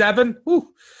 70-7. Woo.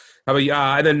 How about you?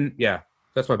 And then, yeah,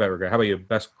 that's my bet, regret. How about you?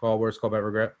 Best call, worst call, bet,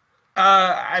 regret?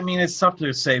 I mean, it's tough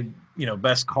to say,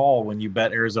 best call when you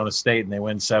bet Arizona State and they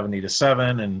win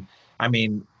 70-7. And, I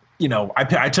mean,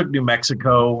 I took New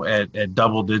Mexico at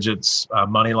double digits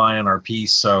money line in our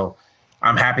piece. So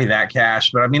I'm happy that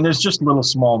cash. But, I mean, there's just little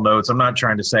small notes. I'm not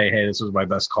trying to say, hey, this was my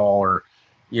best call or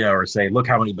say, look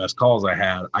how many best calls I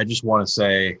had. I just want to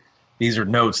say these are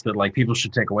notes that like people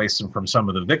should take away from some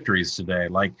of the victories today.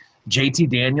 Like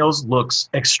JT Daniels looks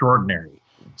extraordinary.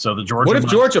 So the Georgia. What if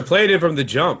Georgia played him from the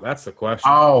jump? That's the question.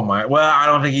 Oh my! Well, I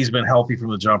don't think he's been healthy from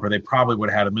the jump, or they probably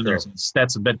would have had him in there.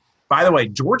 Stetson. But by the way,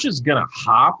 Georgia's gonna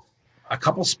hop a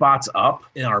couple spots up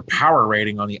in our power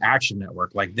rating on the Action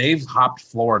Network. Like they've hopped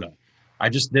Florida. I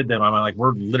just did them. I'm like,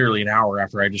 we're literally an hour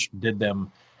after I just did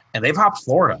them, and they've hopped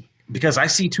Florida because I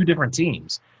see two different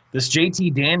teams. This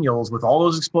JT Daniels with all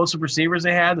those explosive receivers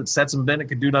they had that Stetson Bennett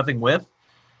could do nothing with,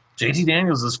 JT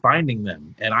Daniels is finding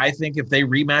them. And I think if they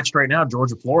rematched right now,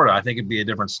 Georgia-Florida, I think it'd be a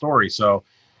different story. So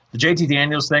the JT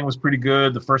Daniels thing was pretty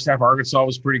good. The first half Arkansas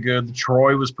was pretty good. The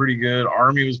Troy was pretty good.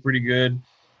 Army was pretty good.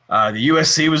 The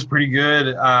USC was pretty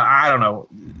good. I don't know.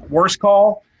 Worst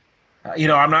call,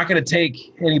 I'm not going to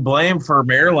take any blame for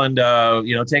Maryland,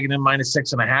 taking them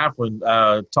 -6.5 when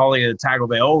Talia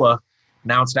Tagovailoa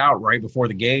announced out right before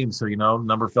the game. So,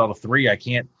 number fell to 3.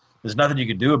 There's nothing you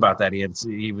could do about that. He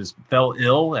fell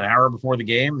ill an hour before the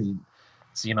game.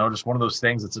 It's, just one of those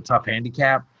things. It's a tough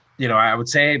handicap. I would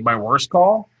say my worst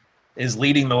call is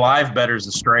leading the live bettors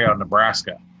astray on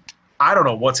Nebraska. I don't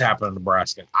know what's happened in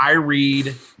Nebraska.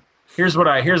 Here's what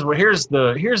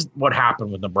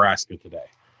happened with Nebraska today.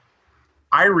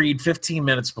 I read 15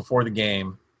 minutes before the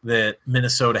game that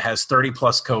Minnesota has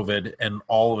 30-plus COVID and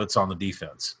all of it's on the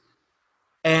defense.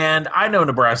 And I know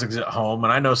Nebraska's at home,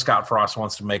 and I know Scott Frost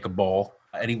wants to make a bowl,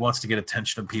 and he wants to get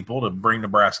attention of people to bring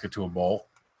Nebraska to a bowl.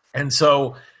 And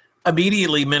so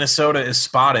immediately Minnesota is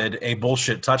spotted a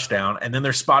bullshit touchdown, and then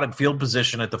they're spotted field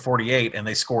position at the 48, and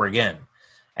they score again.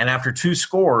 And after 2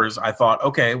 scores, I thought,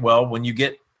 okay, well, when you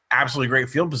get absolutely great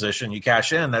field position, you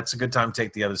cash in, that's a good time to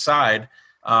take the other side.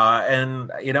 I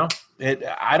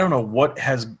don't know what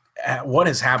has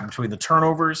happened between the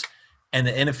turnovers and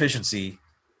the inefficiency.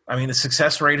 I mean, the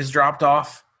success rate has dropped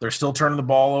off. They're still turning the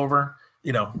ball over.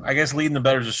 I guess leading the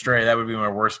bettors astray, that would be my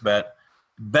worst bet.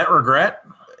 Bet regret?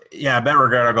 Yeah, bet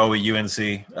regret, I'll go with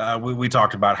UNC. We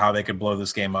talked about how they could blow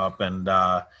this game up, and,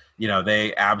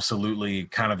 they absolutely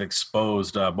kind of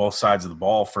exposed both sides of the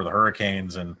ball for the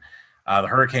Hurricanes, and the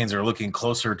Hurricanes are looking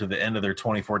closer to the end of their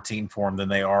 2014 form than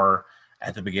they are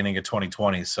at the beginning of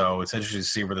 2020. So it's interesting to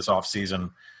see where this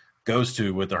offseason goes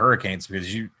to with the Hurricanes, because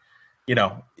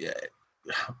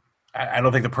I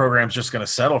don't think the program's just going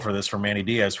to settle for this for Manny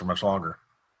Diaz for much longer.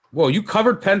 Well, you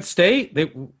covered Penn State.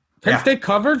 Penn State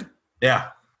covered? Yeah.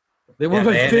 They won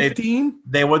by 15?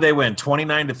 They win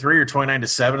 29-3 or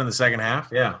 29-7 in the second half.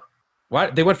 Yeah.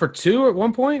 What? They went for 2 at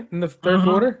one point in the third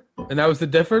quarter? And that was the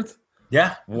difference?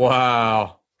 Yeah.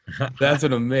 Wow. That's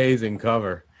an amazing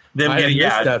cover. I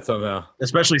missed that somehow.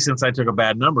 Especially since I took a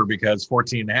bad number, because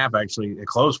 14.5 actually it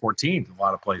closed 14th in a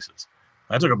lot of places.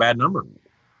 I took a bad number.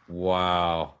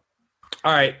 Wow.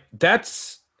 All right.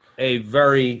 That's a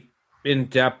very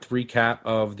in-depth recap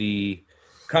of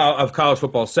college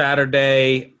football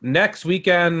Saturday. Next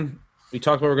weekend, we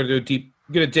talked about we're going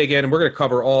to dig in, and we're going to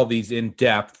cover all these in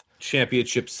depth.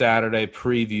 Championship Saturday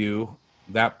preview.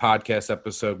 That podcast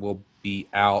episode will be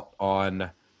out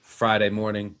on Friday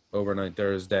morning, overnight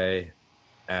Thursday,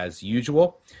 as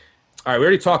usual. All right, we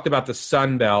already talked about the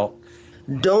Sun Belt.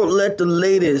 Don't let the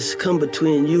ladies come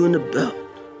between you and the belt.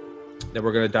 That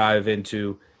we're going to dive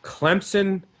into.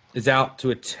 Clemson is out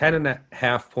to a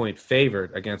 10.5-point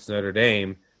favorite against Notre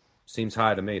Dame. Seems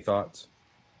high to me. Thoughts?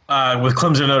 With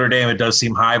Clemson and Notre Dame, it does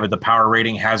seem high, but the power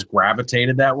rating has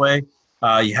gravitated that way.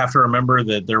 You have to remember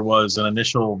that there was an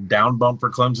initial down bump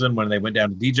for Clemson when they went down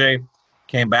to DJ,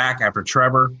 came back after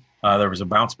Trevor. There was a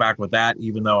bounce back with that,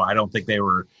 even though I don't think they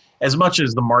were as much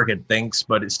as the market thinks,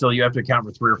 but it's still, you have to account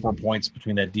for 3 or 4 points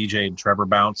between that DJ and Trevor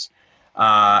bounce.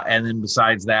 And then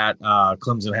besides that,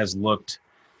 Clemson has looked,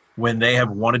 when they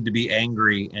have wanted to be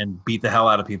angry and beat the hell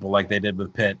out of people like they did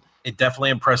with Pitt, it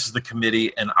definitely impresses the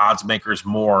committee and odds makers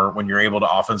more when you're able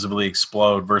to offensively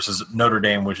explode versus Notre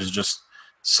Dame, which is just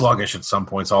sluggish at some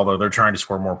points, although they're trying to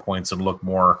score more points and look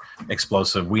more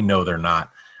explosive. We know they're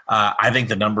not. I think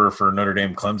the number for Notre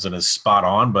Dame Clemson is spot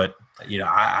on, but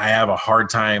I have a hard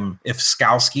time if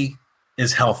Skalski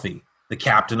is healthy, the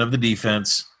captain of the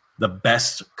defense, the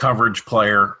best coverage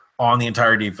player on the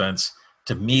entire defense.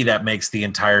 To me, that makes the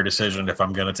entire decision if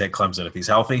I'm going to take Clemson. If he's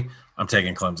healthy, I'm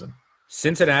taking Clemson.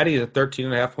 Cincinnati is a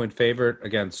 13.5-point favorite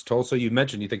against Tulsa. You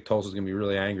mentioned you think Tulsa's going to be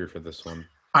really angry for this one.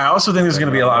 I also think there's going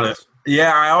to be a lot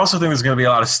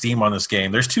of steam on this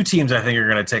game. There's 2 teams I think are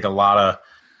going to take a lot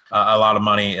of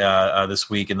money this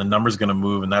week, and the number's going to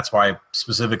move, and that's why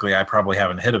specifically I probably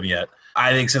haven't hit them yet.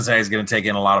 I think Cincinnati's going to take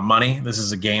in a lot of money. This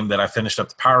is a game that I finished up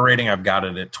the power rating. I've got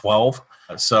it at 12.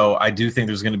 So I do think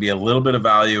there's going to be a little bit of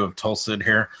value of Tulsa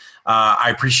here. I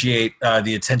appreciate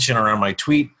the attention around my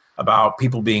tweet about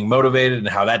people being motivated and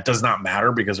how that does not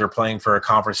matter because they're playing for a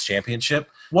conference championship.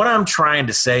 What I'm trying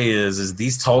to say is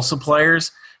these Tulsa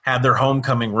players had their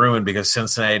homecoming ruined because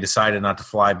Cincinnati decided not to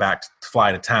fly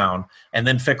to town. And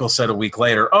then Fickle said a week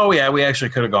later, oh, yeah, we actually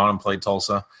could have gone and played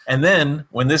Tulsa. And then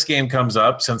when this game comes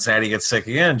up, Cincinnati gets sick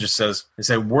again, they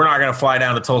say, we're not going to fly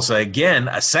down to Tulsa again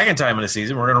a second time in the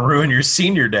season. We're going to ruin your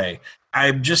senior day.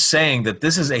 I'm just saying that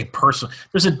this is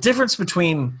there's a difference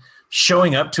between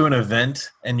showing up to an event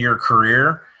in your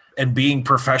career and being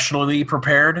professionally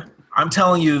prepared. I'm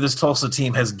telling you, this Tulsa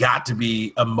team has got to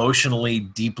be emotionally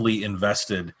deeply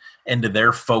invested into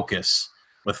their focus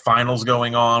with finals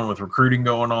going on, with recruiting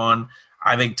going on.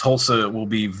 I think Tulsa will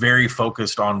be very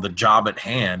focused on the job at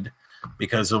hand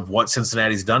because of what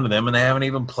Cincinnati's done to them, and they haven't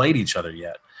even played each other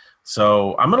yet.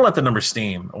 So I'm going to let the number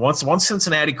steam. Once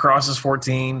Cincinnati crosses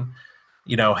 14,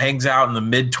 hangs out in the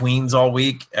mid-tweens all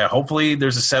week, hopefully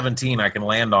there's a 17 I can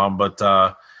land on, but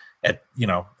I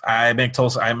make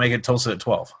it Tulsa at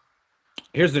 12.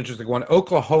 Here's an interesting one.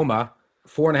 Oklahoma,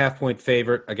 4.5-point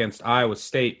favorite against Iowa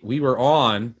State. We were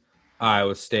on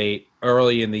Iowa State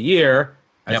early in the year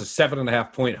as a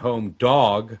 7.5-point home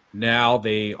dog. Now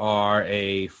they are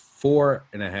a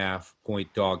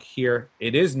 4.5-point dog here.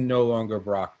 It is no longer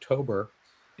Brocktober.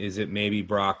 Is it maybe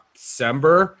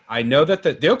Brock-December? I know that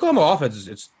the Oklahoma offense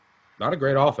it's not a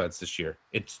great offense this year.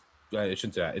 I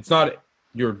shouldn't say that. It's not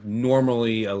your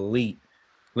normally elite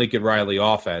Lincoln Riley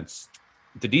offense.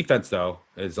 The defense, though,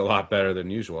 is a lot better than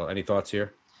usual. Any thoughts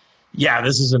here? Yeah,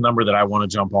 this is a number that I want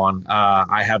to jump on.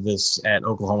 I have this at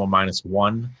Oklahoma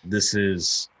 -1. This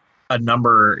is a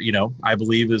number, I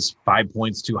believe is 5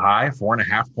 points too high,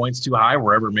 4.5 points too high,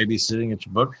 wherever it may be sitting at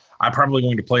your book. I'm probably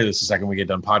going to play this the second we get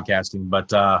done podcasting, but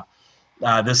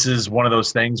this is one of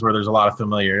those things where there's a lot of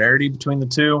familiarity between the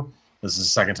two. This is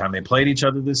the second time they played each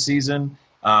other this season.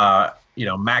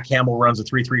 Matt Campbell runs a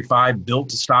 3-3-5 built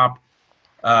to stop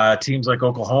teams like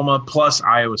Oklahoma, plus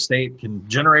Iowa State can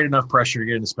generate enough pressure to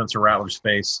get into Spencer Rattler's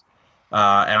face, and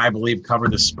I believe cover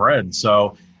the spread.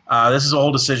 So this is a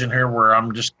whole decision here where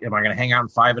am I going to hang out in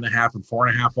 5.5 and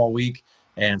 4.5 all week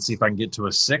and see if I can get to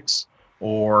a 6,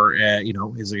 or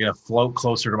is it going to float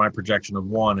closer to my projection of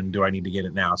 1, and do I need to get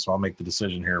it now? So I'll make the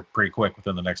decision here pretty quick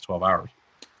within the next 12 hours.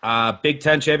 Big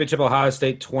Ten championship, Ohio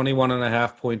State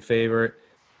 21.5 point favorite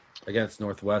against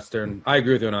Northwestern. I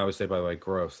agree with you on Iowa State, by the way.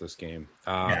 Gross, this game.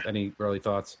 Any early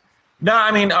thoughts? No,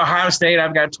 I mean, Ohio State,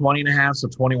 I've got 20.5, so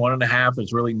 21.5.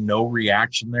 There's really no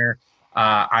reaction there.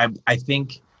 I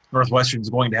think Northwestern is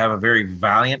going to have a very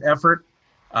valiant effort.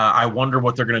 I wonder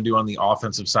what they're going to do on the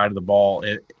offensive side of the ball.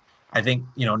 I think,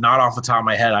 not off the top of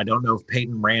my head, I don't know if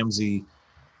Peyton Ramsey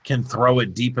can throw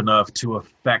it deep enough to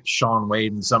affect Sean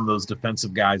Wade and some of those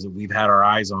defensive guys that we've had our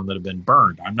eyes on that have been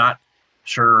burned. I'm not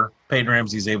sure Peyton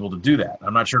Ramsey is able to do that.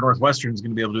 I'm not sure Northwestern is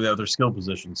going to be able to do that with their skill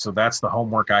positions. So that's the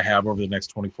homework I have over the next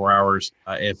 24 hours.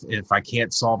 If I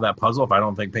can't solve that puzzle, if I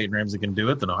don't think Peyton Ramsey can do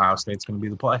it, then Ohio State's going to be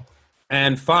the play.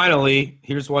 And finally,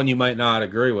 here's one you might not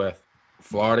agree with.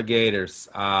 Florida Gators.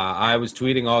 I was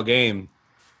tweeting all game.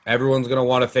 Everyone's going to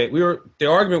want to fade. The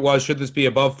argument was, should this be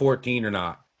above 14 or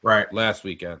not? Right. Last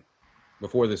weekend,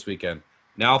 before this weekend.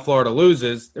 Now Florida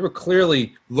loses. They were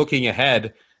clearly looking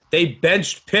ahead. They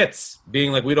benched Pitts,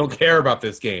 being like, we don't care about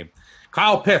this game.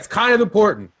 Kyle Pitts, kind of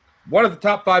important. One of the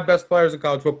top 5 best players in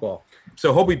college football.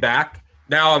 So he'll be back.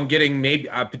 Now I'm getting maybe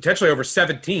potentially over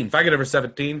 17. If I get over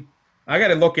 17, I got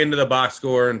to look into the box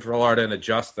score and Florida and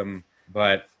adjust them.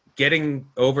 But getting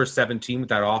over 17 with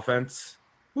that offense,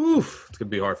 it's going to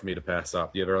be hard for me to pass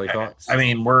up. Do you have early thoughts? I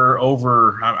mean, we're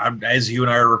over, as you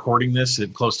and I are recording this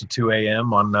at close to 2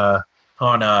 a.m. on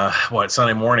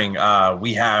Sunday morning.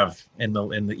 We have in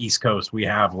the East Coast, we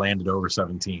have landed over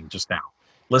 17 just now.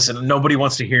 Listen, nobody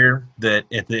wants to hear that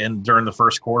at the end during the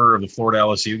first quarter of the Florida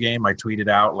LSU game, I tweeted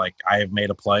out like I have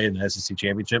made a play in the SEC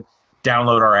championship.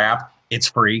 Download our app. It's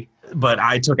free. But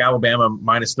I took Alabama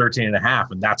minus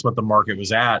 13.5, and that's what the market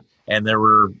was at. And there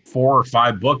were 4 or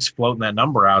 5 books floating that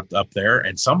number out up there,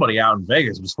 and somebody out in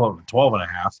Vegas was floating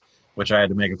 12.5, which I had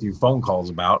to make a few phone calls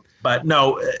about. But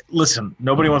no, listen,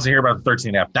 nobody wants to hear about the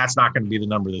 13.5. That's not going to be the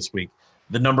number this week.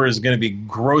 The number is going to be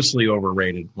grossly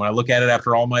overrated. When I look at it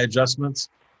after all my adjustments,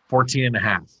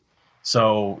 14.5.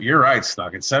 So you're right,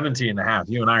 Stuck. At 17.5,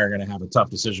 you and I are going to have a tough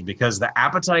decision because the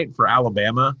appetite for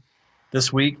Alabama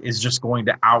this week is just going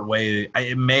to outweigh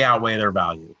their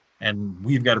value. And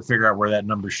we've got to figure out where that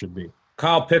number should be.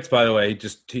 Kyle Pitts, by the way, he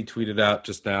tweeted out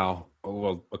just now,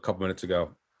 a couple minutes ago,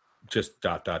 just ...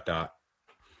 I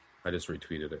just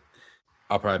retweeted it.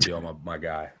 I'll probably be on my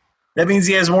guy. That means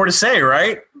he has more to say,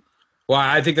 right? Well,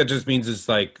 I think that just means it's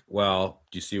like, well,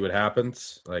 do you see what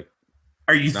happens? Like,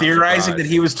 are you theorizing that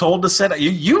he was told to set up?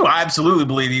 You absolutely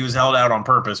believe he was held out on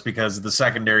purpose because of the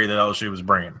secondary that LSU was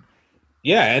bringing.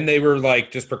 Yeah, and they were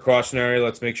like, just precautionary.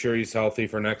 Let's make sure he's healthy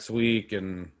for next week,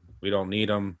 and we don't need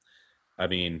him. I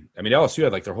mean, LSU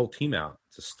had like their whole team out.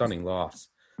 It's a stunning loss.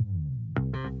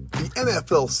 The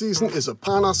NFL season is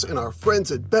upon us, and our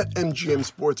friends at BetMGM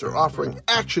Sports are offering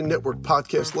Action Network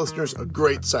podcast listeners a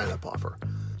great sign-up offer.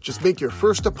 Just make your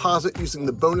first deposit using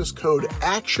the bonus code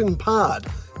ACTIONPOD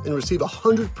and receive a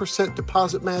 100%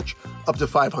 deposit match up to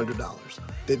 $500.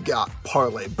 They've got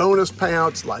parlay bonus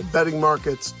payouts, live betting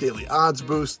markets, daily odds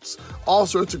boosts, all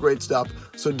sorts of great stuff.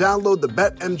 So download the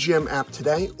BetMGM app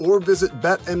today or visit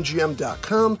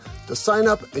BetMGM.com to sign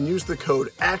up and use the code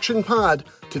ACTIONPOD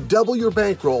to double your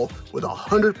bankroll with a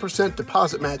 100%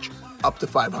 deposit match up to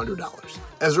 $500.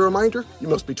 As a reminder, you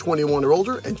must be 21 or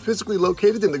older and physically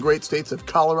located in the great states of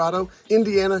Colorado,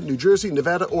 Indiana, New Jersey,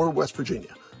 Nevada, or West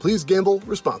Virginia. Please gamble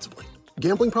responsibly.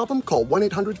 Gambling problem? Call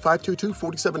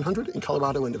 1-800-522-4700 in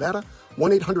Colorado and Nevada,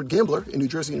 1-800-GAMBLER in New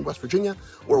Jersey and West Virginia,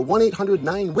 or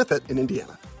 1-800-9-WITH-IT in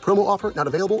Indiana. Promo offer not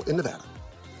available in Nevada.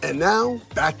 And now,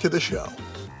 back to the show.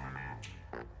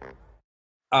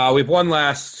 We have one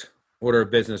last order of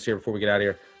business here before we get out of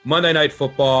here. Monday Night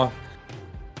Football.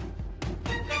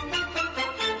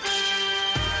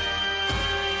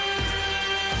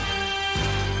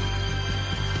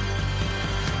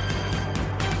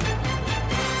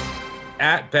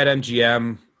 At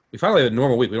BetMGM, we finally have a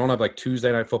normal week. We don't have like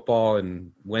Tuesday Night Football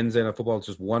and Wednesday Night Football. It's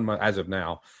just one month as of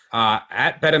now.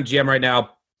 At BetMGM right now,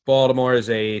 Baltimore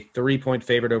is a 3-point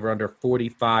favorite over under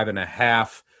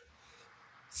 45.5.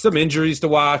 Some injuries to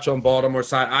watch on Baltimore's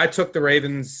side. I took the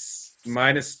Ravens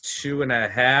minus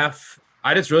 2.5.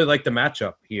 I just really like the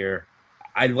matchup here.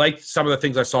 I liked some of the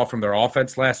things I saw from their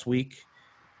offense last week.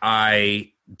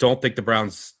 I don't think the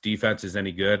Browns' defense is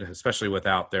any good, especially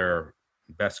without their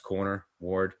best corner,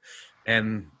 Ward.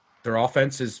 and their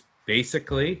offense is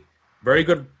basically very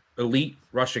good elite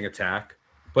rushing attack.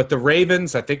 But the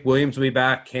Ravens, I think Williams will be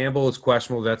back. Campbell is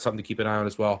questionable. That's something to keep an eye on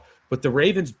as well. But the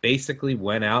Ravens basically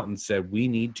went out and said, we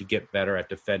need to get better at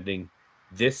defending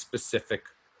this specific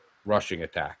rushing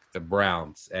attack, the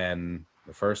Browns. And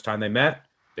the first time they met,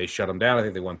 they shut them down. I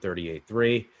think they won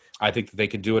 38-3. I think that they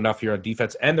could do enough here on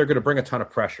defense, and they're going to bring a ton of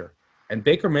pressure. And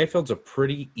Baker Mayfield's a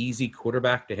pretty easy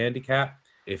quarterback to handicap.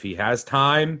 If he has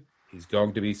time, he's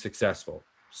going to be successful,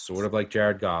 sort of like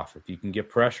Jared Goff. If you can get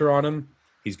pressure on him,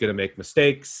 he's going to make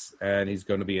mistakes, and he's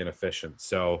going to be inefficient.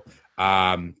 So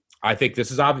I think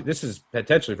this is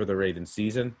potentially for the Ravens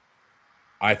season.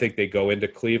 I think they go into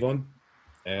Cleveland,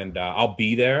 and I'll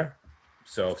be there.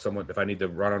 So if I need to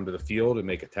run onto the field and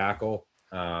make a tackle,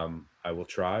 I will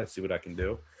try, see what I can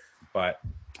do. But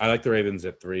I like the Ravens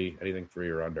at 3, anything 3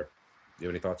 or under. Do you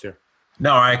have any thoughts here?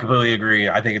 No, I completely agree.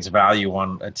 I think it's value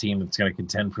on a team that's going to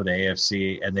contend for the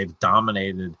AFC, and they've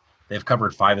dominated. They've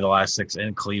covered 5 of the last 6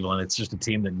 in Cleveland. It's just a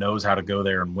team that knows how to go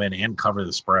there and win and cover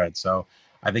the spread. So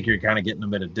I think you're kind of getting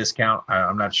them at a discount.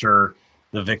 I'm not sure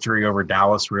the victory over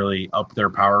Dallas really upped their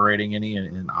power rating any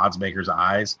in odds makers'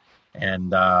 eyes.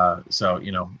 And so,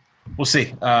 we'll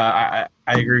see. I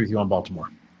agree with you on Baltimore.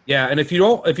 Yeah, and if you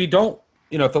don't,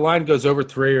 if the line goes over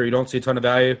 3 or you don't see a ton of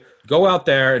value, go out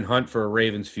there and hunt for a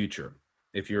Ravens future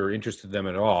if you're interested in them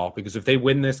at all. Because if they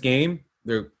win this game,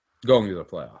 they're going to the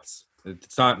playoffs.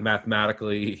 It's not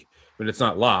mathematically, but it's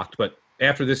not locked. But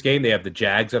after this game, they have the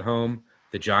Jags at home,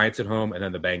 the Giants at home, and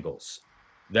then the Bengals.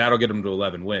 That'll get them to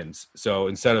 11 wins. So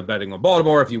instead of betting on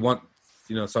Baltimore, if you want,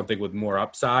 something with more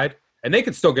upside, and they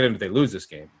could still get in if they lose this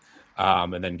game,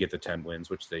 and then get the 10 wins,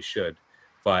 which they should.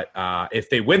 But if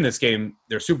they win this game,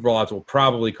 their Super Bowl odds will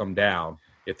probably come down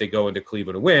if they go into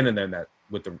Cleveland to win, and then that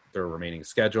with their remaining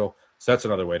schedule. So that's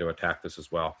another way to attack this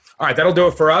as well. All right, that'll do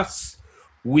it for us.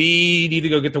 We need to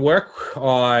go get to work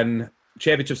on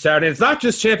Championship Saturday. It's not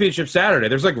just Championship Saturday.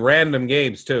 There's like random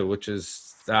games too, which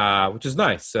is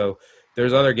nice. So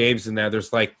there's other games in there. There's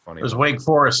funny. There's Wake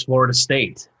Forest, Florida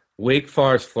State. Wake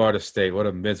Forest, Florida State. What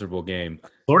a miserable game.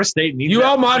 Florida State needs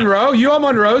UL Monroe. UL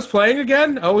Monroe's playing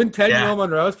again. 0-10. Yeah. UL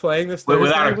Monroe's playing this Thursday.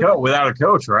 Without a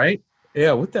coach, right?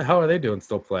 Yeah. What the hell are they doing?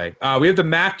 Still playing? We have the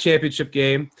MAC championship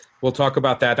game. We'll talk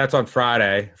about that. That's on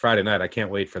Friday night. I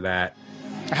can't wait for that.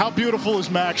 How beautiful is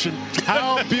Maction?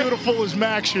 How beautiful is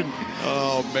Maction?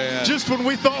 Oh, man. Just when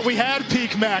we thought we had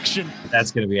peak Maction.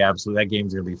 That's going to be that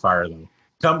game's going to be fire, though.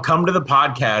 Come to the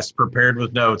podcast prepared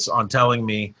with notes on telling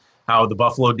me how the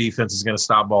Buffalo defense is going to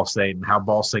stop Ball State and how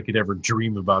Ball State could ever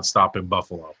dream about stopping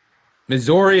Buffalo.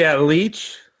 Missouri at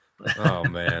Leach. Oh,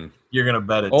 man. You're going to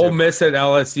bet it, Ole Miss at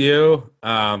LSU.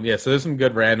 So there's some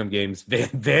good random games.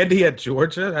 Vandy at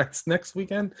Georgia. That's next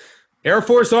weekend. Air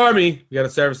Force Army. We got a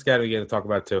service academy again to talk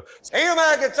about, too. Hey, you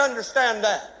maggots understand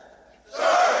that? Sir,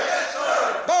 yes,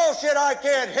 sir. Bullshit, I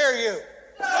can't hear you.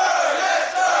 Sir,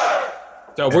 yes, sir.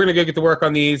 So we're going to go get to work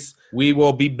on these. We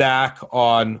will be back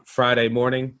on Friday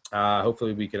morning.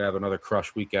 Hopefully we can have another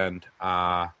crush weekend.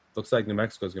 Looks like New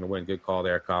Mexico is going to win. Good call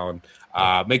there, Colin.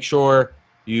 Make sure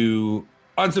you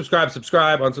subscribe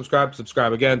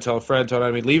again. Tell a friend, tell an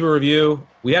enemy. Leave a review.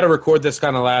 We had to record this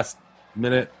kind of last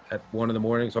minute at 1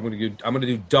 a.m, so I'm going to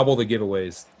do double the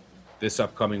giveaways this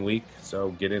upcoming week.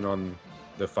 So get in on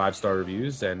the 5-star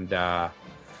reviews, and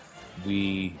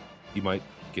you might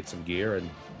get some gear and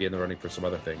be in the running for some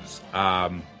other things.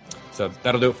 So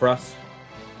that'll do it for us.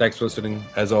 Thanks for listening,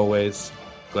 as always.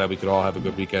 Glad we could all have a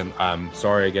good weekend. I'm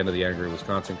sorry again to the angry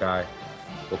Wisconsin guy.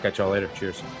 We'll catch y'all later.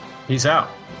 Cheers. Peace out.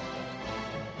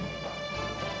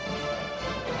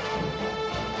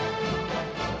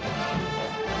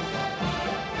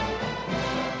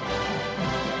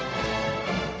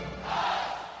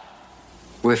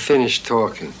 We're finished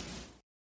talking.